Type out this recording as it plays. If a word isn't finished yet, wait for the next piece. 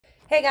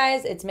Hey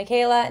guys, it's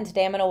Michaela, and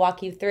today I'm going to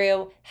walk you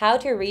through how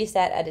to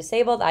reset a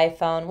disabled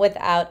iPhone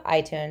without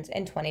iTunes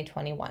in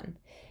 2021.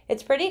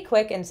 It's pretty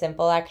quick and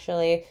simple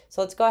actually,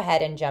 so let's go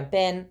ahead and jump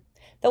in.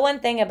 The one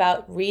thing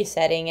about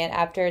resetting it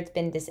after it's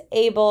been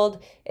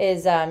disabled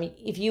is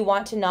if you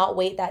want to not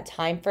wait that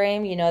time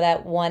frame,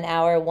 that 1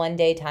 hour, 1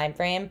 day time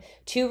frame,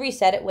 to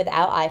reset it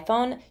without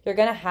iPhone, you're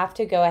going to have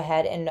to go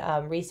ahead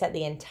and reset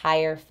the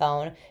entire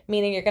phone,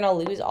 meaning you're going to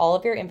lose all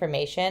of your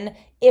information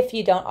if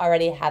you don't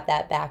already have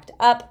that backed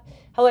up.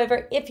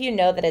 However, if you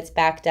know that it's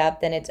backed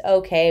up, then it's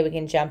okay. We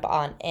can jump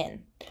on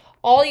in.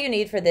 All you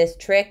need for this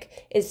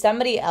trick is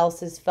somebody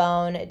else's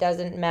phone. It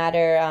doesn't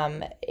matter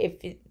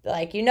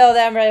if you know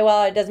them really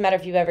well. It doesn't matter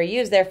if you've ever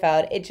used their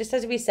phone. It just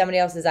has to be somebody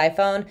else's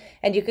iPhone,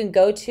 and you can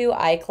go to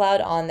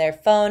iCloud on their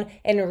phone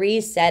and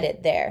reset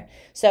it there.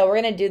 So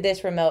we're going to do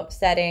this remote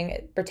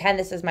setting. Pretend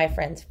this is my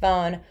friend's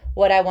phone.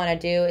 What I want to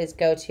do is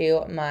go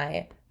to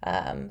my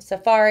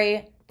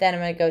Safari. Then I'm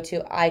going to go to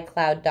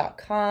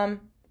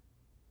iCloud.com.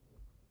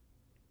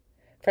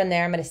 From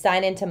there, I'm going to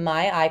sign into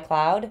my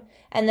iCloud,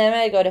 and then I'm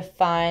going to go to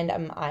find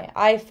my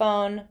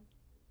iPhone.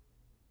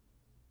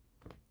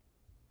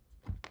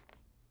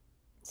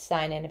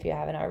 Sign in if you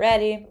haven't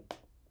already.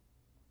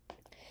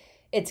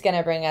 It's going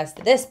to bring us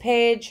to this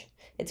page.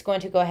 It's going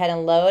to go ahead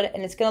and load,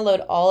 and it's going to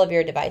load all of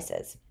your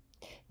devices.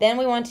 Then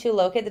we want to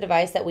locate the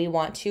device that we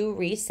want to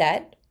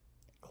reset.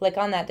 Click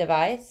on that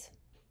device.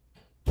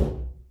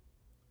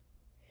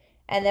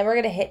 And then we're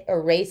going to hit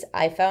erase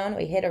iPhone.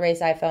 We hit erase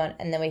iPhone,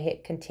 and then we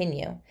hit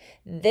continue.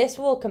 This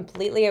will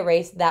completely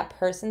erase that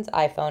person's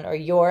iPhone or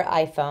your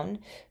iPhone.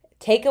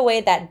 Take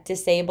away that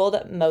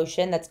disabled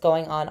motion that's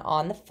going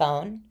on the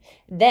phone.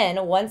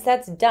 Then once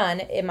that's done,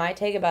 it might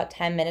take about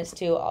 10 minutes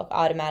to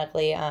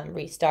automatically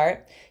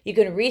restart. You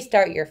can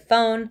restart your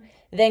phone,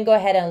 then go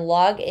ahead and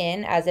log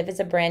in as if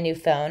it's a brand new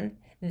phone.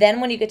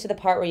 Then when you get to the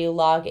part where you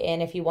log in,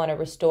 if you want to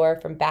restore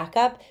from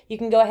backup, you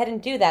can go ahead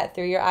and do that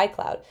through your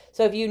iCloud.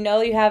 So if you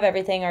know you have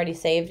everything already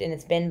saved and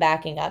it's been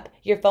backing up,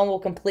 your phone will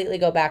completely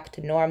go back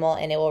to normal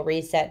and it will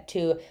reset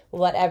to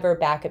whatever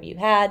backup you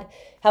had.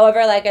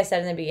 However, like I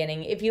said in the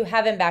beginning, if you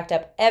haven't backed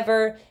up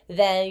ever,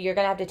 then you're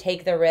going to have to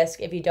take the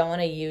risk if you don't want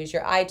to use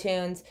your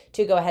iTunes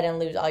to go ahead and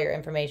lose all your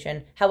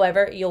information.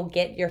 However, you'll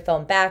get your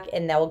phone back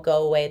and that will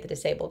go away the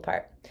disabled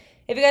part.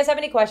 If you guys have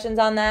any questions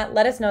on that,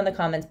 let us know in the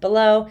comments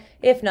below.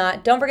 If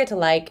not, don't forget to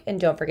like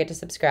and don't forget to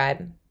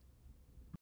subscribe.